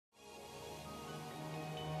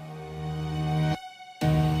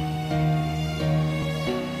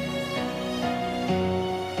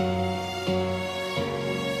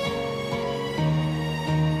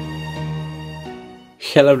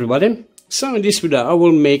Hello everybody, so in this video I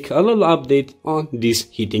will make a little update on this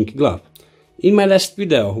heating glove. In my last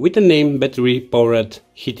video with the name battery powered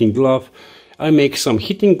heating glove, I make some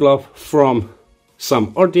heating glove from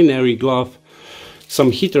some ordinary glove,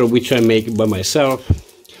 some heater which I make by myself,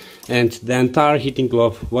 and the entire heating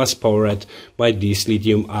glove was powered by this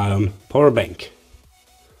lithium ion power bank.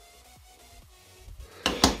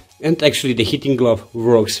 And actually the heating glove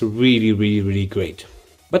works really great.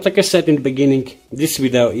 But like I said in the beginning, this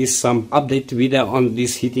video is some update video on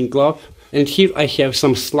this heating glove, and here I have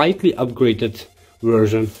some slightly upgraded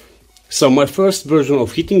version. So my first version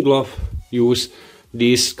of heating glove used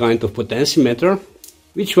this kind of potentiometer,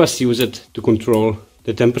 which was used to control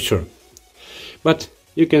the temperature. But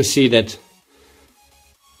you can see that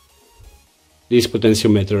this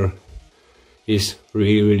potentiometer is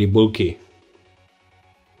really bulky.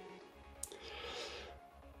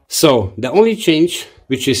 So the only change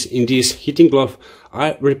which is in this heating glove,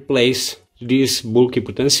 I replace this bulky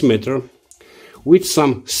potentiometer with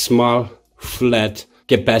some small flat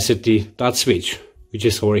capacity touch switch, which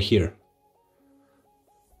is over here.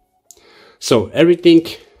 So everything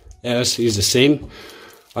else is the same.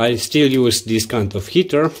 I still use this kind of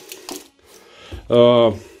heater.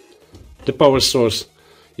 The power source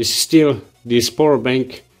is still this power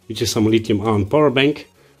bank, which is some lithium ion power bank,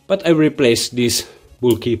 but I replace this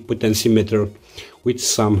bulky potentiometer with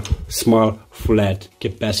some small flat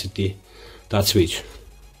capacity touch switch.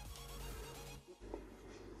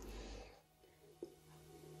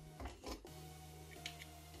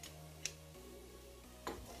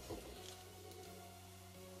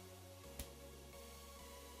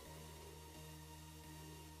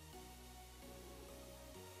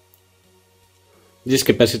 This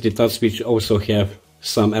capacity touch switch also have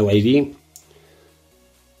some LED.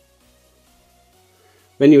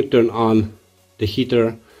 When you turn on the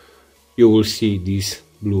heater, you will see this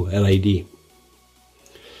blue LED.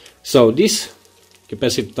 So this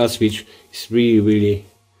capacity touch switch is really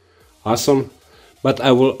awesome, but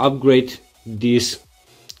I will upgrade this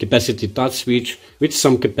capacity touch switch with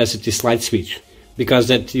some capacity slide switch, because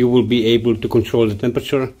that you will be able to control the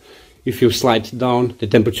temperature. If you slide down, the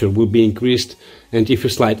temperature will be increased, and if you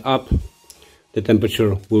slide up, the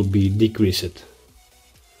temperature will be decreased.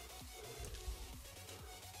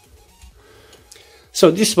 So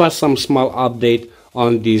this was some small update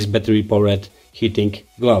on this battery powered heating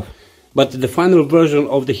glove. But the final version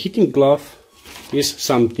of the heating glove is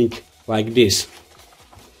something like this.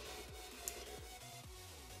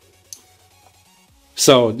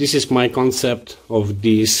 So this is my concept of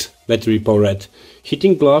this battery powered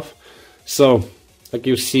heating glove. So like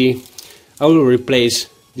you see, I will replace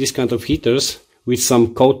this kind of heaters with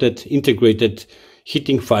some coated integrated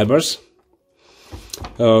heating fibers,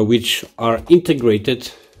 which are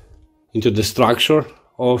integrated into the structure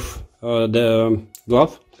of the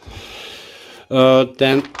glove.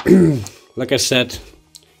 Then, like I said,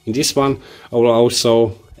 in this one I will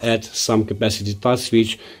also add some capacity touch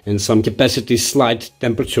switch and some capacity slide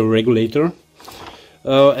temperature regulator.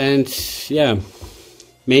 And yeah,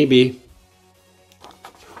 maybe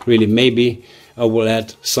I will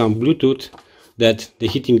add some Bluetooth that the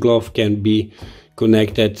heating glove can be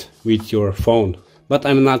connected with your phone. But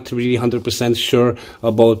I'm not really 100% sure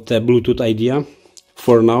about the Bluetooth idea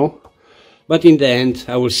for now. But in the end,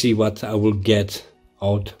 I will see what I will get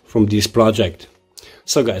out from this project.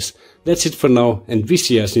 So guys, that's it for now, and we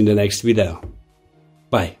see us in the next video.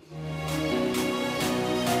 Bye.